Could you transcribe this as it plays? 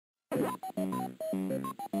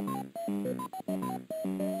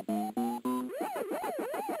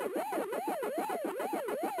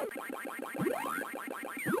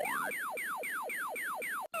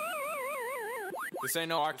This ain't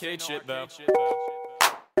no arcade shit, though.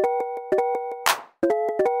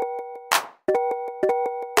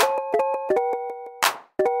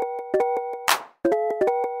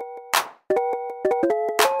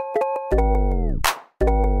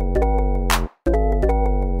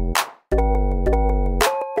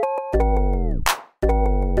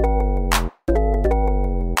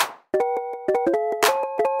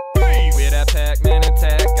 With that Pacman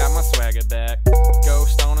attack, got my swagger back.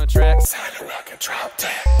 Ghost on a track, sounding like a drop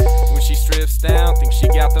tag. When she strips down, think she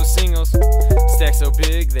got those singles. Stacks so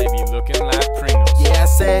big, they be looking like Pringles. Yeah, I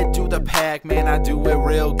said do the Pacman, I do it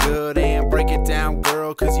real good. And break it down,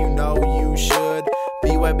 girl, cause you know you should.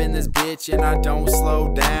 Be webbing this bitch and I don't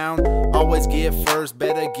slow down. Always get first,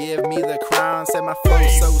 better give me the crown. Said my flow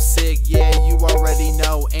so sick, yeah, you already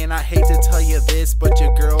know. And I hate to tell you this, but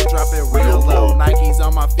your girl drop it real low. Nikes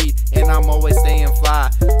on my feet and I'm always staying fly.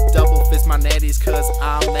 Double fist my natties cause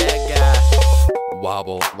I'm that guy.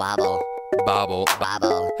 Wobble, Wobble, bobble,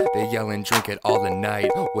 bobble, they yellin' drink it all the night.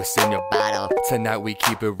 What's in your bottle. Tonight we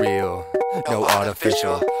keep it real, no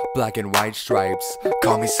artificial. Black and white stripes,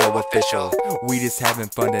 call me so official. We just having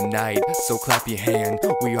fun tonight, so clap your hand.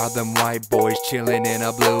 We are them white boys chillin' in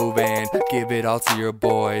a blue van. Give it all to your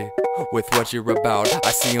boy, with what you're about.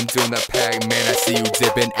 I see him doing the Pacman, I see you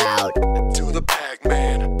dipping out. Do the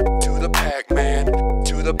Pacman, do the Pacman,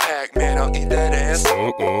 do the Pacman, I'll eat that ass.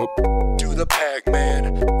 Do the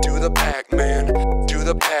Pacman, do the Pacman, do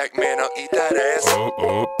the Pacman, I'll eat that ass.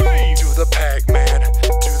 Do the Pacman,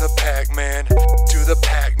 do the Pacman, do the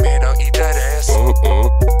Pacman, I'll eat that ass.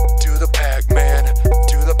 Do the Pacman,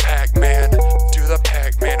 do the Pacman, do the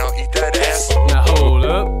Pacman, I'll eat that ass. Now hold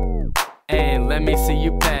up, and let me see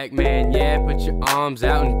you Pacman. Yeah, put your arms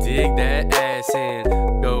out and dig that ass in.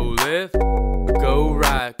 Go lift, go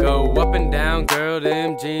right, go up and down, girl,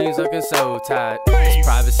 them jeans looking so tight. It's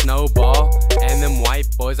private snowball, and them white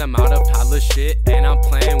boys, I'm out of toddler shit, and I'm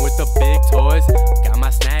playing with the big toys. Got my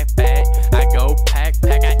snack bag, I go pack,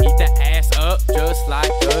 I eat that ass up just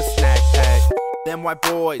like a snack pack. Them white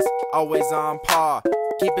boys, always on par.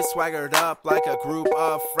 Keep it swaggered up like a group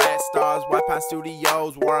of frat stars. White Pine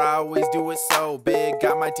Studios, where I always do it so big.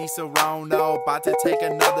 Got my D Serono, about to take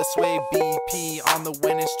another swig. BP on the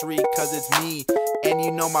winning streak, cause it's me. And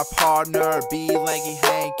you know my partner, B Lanky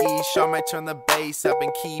Hanky. Shaw might turn the bass up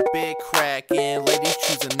and keep it cracking. Ladies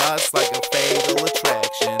choosing us like a fatal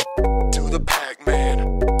attraction. Do the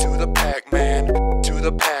Pacman, do the Pacman, do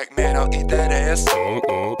the Pacman, I'll eat that ass.